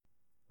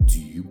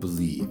you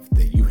believe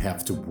that you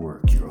have to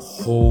work your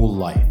whole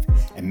life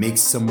and make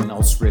someone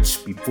else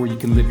rich before you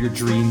can live your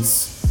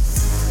dreams?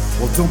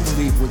 Well, don't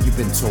believe what you've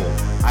been told.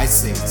 I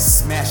say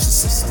smash the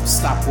system,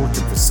 stop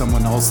working for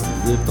someone else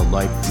and live the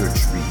life of your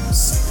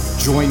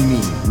dreams. Join me,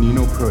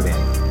 Nino Prodan,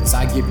 as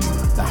I give you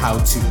the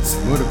how-tos,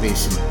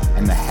 motivation,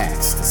 and the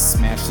hacks to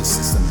smash the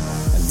system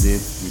and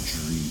live your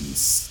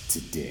dreams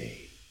today.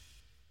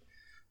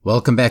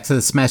 Welcome back to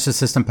the Smash the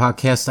System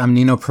podcast. I'm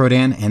Nino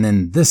Prodan, and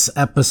in this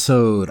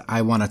episode,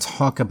 I want to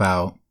talk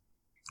about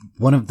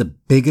one of the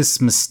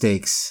biggest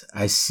mistakes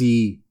I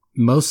see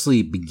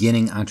mostly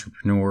beginning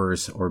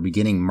entrepreneurs or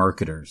beginning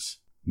marketers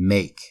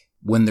make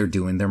when they're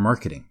doing their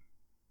marketing.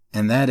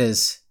 And that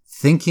is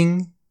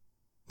thinking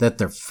that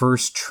their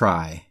first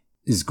try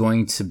is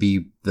going to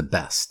be the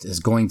best, is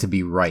going to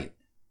be right,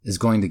 is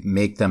going to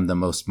make them the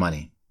most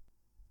money.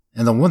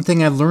 And the one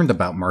thing I learned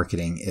about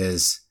marketing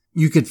is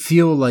you could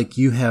feel like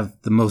you have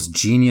the most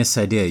genius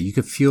idea. You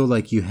could feel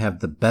like you have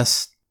the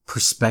best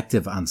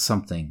perspective on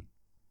something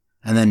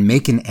and then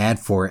make an ad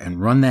for it and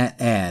run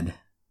that ad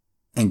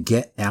and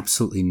get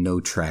absolutely no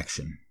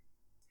traction.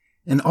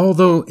 And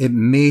although it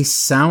may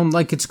sound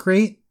like it's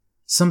great,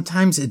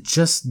 sometimes it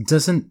just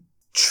doesn't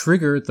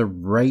trigger the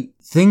right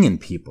thing in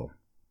people.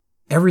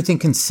 Everything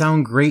can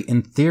sound great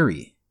in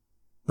theory,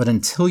 but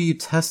until you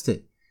test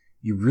it,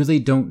 you really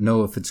don't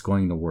know if it's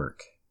going to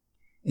work.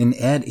 In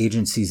ad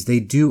agencies, they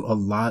do a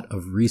lot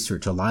of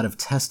research, a lot of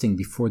testing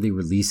before they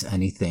release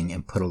anything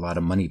and put a lot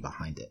of money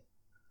behind it.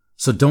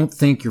 So don't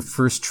think your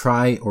first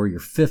try or your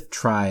fifth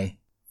try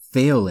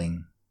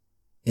failing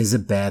is a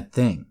bad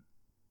thing.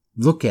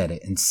 Look at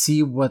it and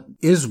see what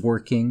is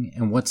working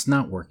and what's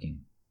not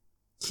working.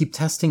 Keep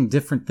testing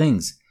different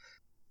things.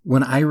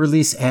 When I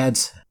release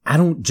ads, I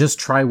don't just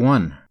try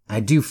one. I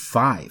do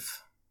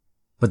 5.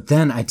 But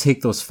then I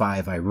take those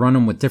 5, I run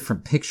them with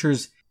different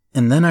pictures,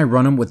 and then I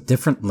run them with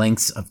different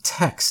lengths of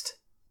text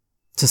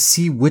to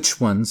see which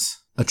ones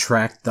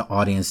attract the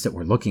audience that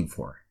we're looking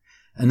for.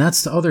 And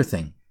that's the other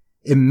thing.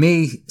 It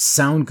may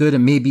sound good, it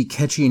may be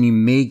catchy, and you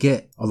may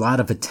get a lot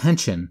of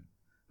attention,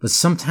 but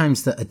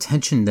sometimes the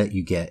attention that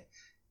you get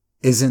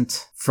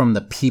isn't from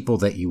the people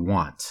that you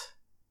want.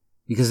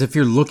 Because if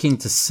you're looking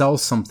to sell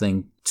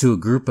something to a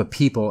group of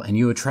people and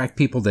you attract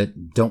people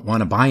that don't want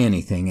to buy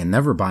anything and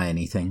never buy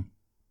anything,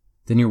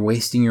 then you're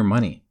wasting your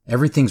money.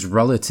 Everything's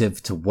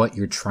relative to what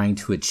you're trying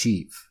to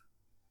achieve.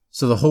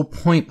 So the whole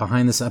point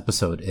behind this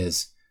episode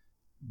is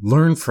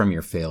learn from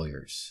your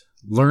failures.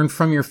 Learn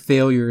from your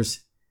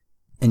failures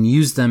and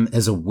use them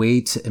as a way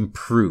to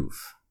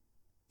improve.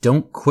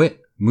 Don't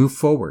quit. Move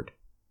forward.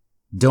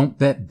 Don't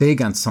bet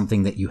big on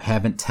something that you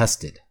haven't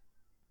tested.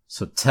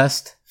 So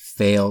test,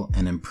 fail,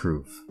 and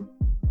improve.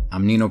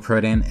 I'm Nino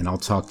Prodan, and I'll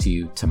talk to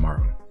you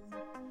tomorrow.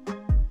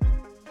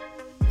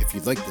 If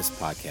you like this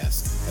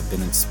podcast, have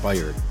been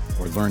inspired,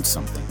 or learned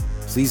something,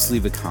 please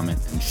leave a comment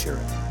and share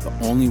it. The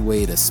only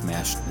way to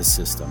smash the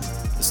system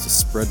is to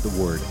spread the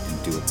word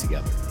and do it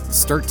together.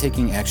 Start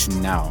taking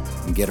action now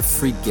and get a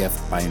free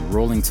gift by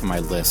enrolling to my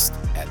list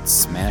at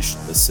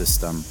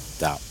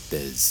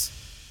smashthesystem.biz.